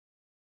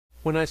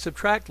When I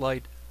subtract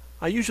light,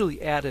 I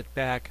usually add it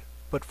back,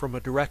 but from a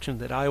direction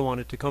that I want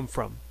it to come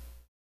from.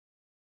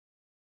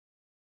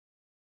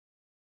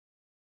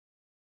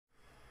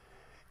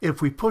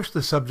 If we push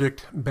the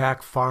subject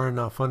back far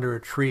enough under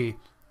a tree,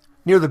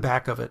 near the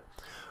back of it,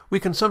 we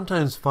can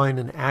sometimes find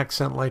an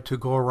accent light to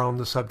go around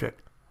the subject.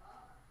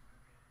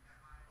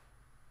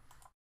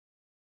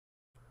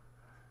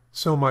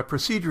 So my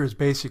procedure is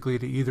basically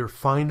to either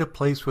find a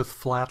place with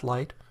flat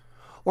light,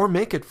 or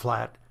make it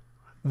flat,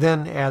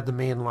 then add the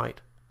main light.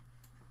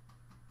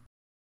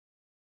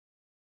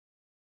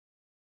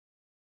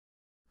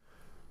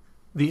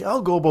 The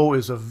L-gobo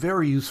is a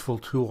very useful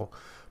tool,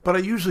 but I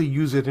usually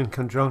use it in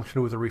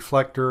conjunction with a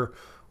reflector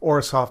or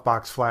a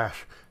softbox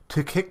flash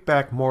to kick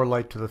back more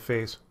light to the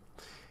face,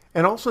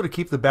 and also to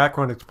keep the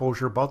background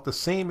exposure about the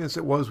same as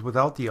it was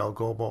without the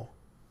L-gobo.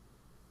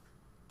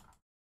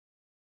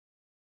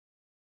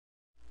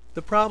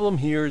 The problem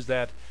here is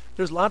that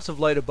there's lots of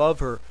light above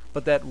her,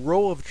 but that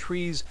row of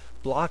trees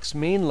blocks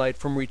main light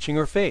from reaching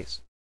her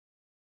face.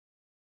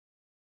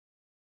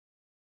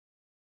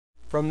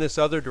 From this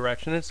other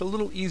direction, it's a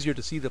little easier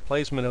to see the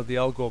placement of the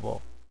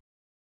L-gobo.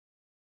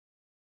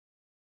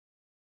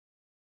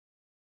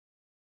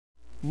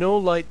 No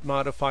light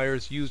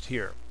modifiers used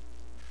here.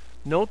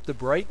 Note the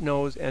bright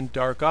nose and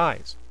dark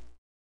eyes.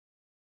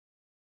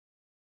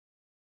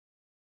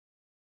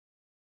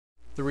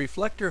 The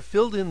reflector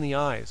filled in the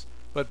eyes,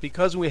 but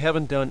because we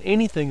haven't done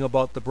anything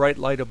about the bright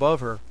light above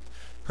her,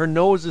 her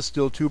nose is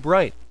still too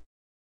bright.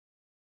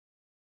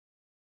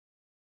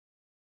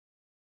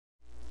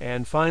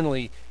 And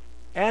finally,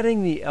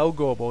 adding the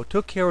L-gobo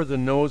took care of the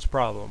nose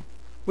problem,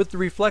 with the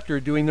reflector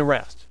doing the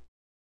rest.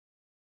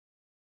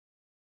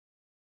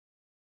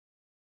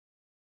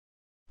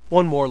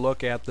 One more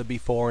look at the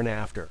before and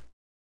after.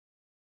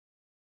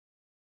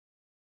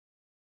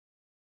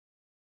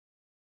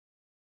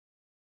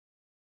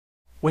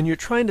 When you're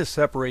trying to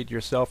separate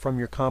yourself from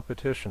your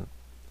competition,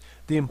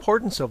 the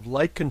importance of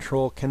light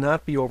control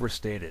cannot be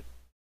overstated.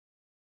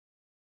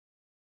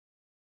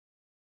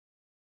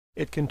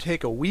 It can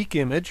take a weak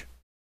image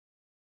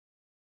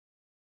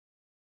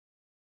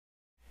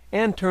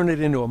and turn it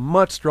into a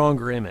much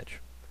stronger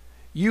image.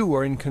 You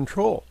are in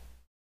control.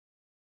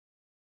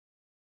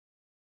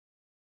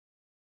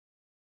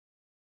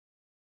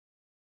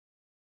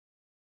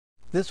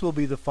 This will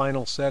be the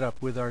final setup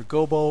with our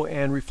gobo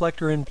and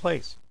reflector in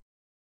place.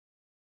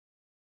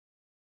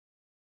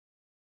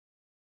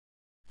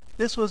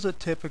 This was a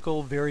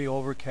typical, very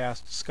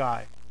overcast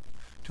sky.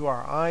 To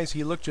our eyes,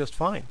 he looked just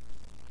fine,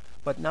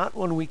 but not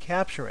when we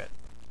capture it.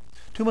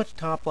 Too much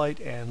top light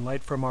and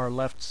light from our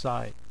left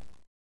side.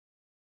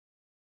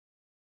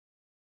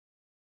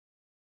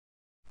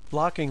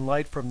 Blocking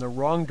light from the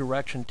wrong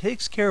direction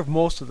takes care of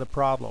most of the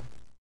problem.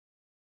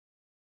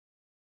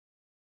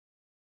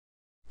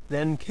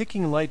 Then,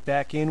 kicking light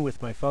back in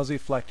with my fuzzy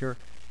reflector,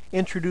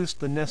 introduced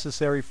the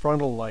necessary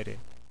frontal lighting.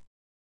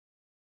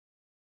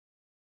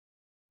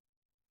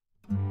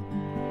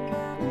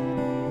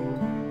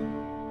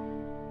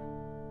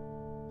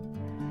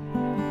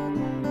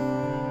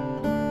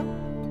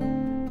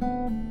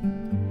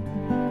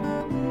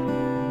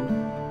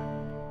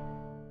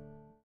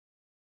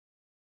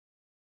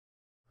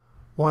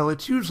 While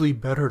it's usually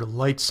better to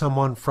light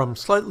someone from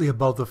slightly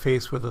above the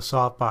face with a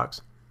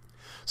softbox,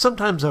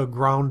 sometimes a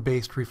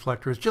ground-based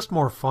reflector is just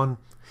more fun,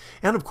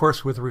 and of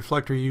course with a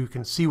reflector you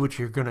can see what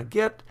you're going to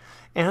get,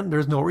 and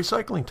there's no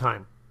recycling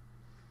time.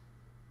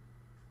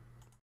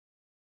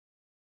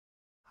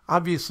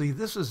 Obviously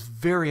this is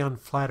very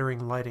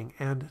unflattering lighting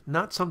and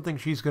not something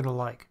she's going to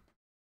like.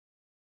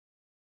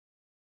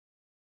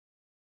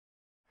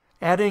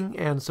 Adding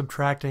and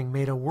subtracting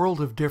made a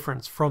world of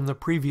difference from the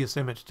previous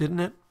image, didn't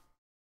it?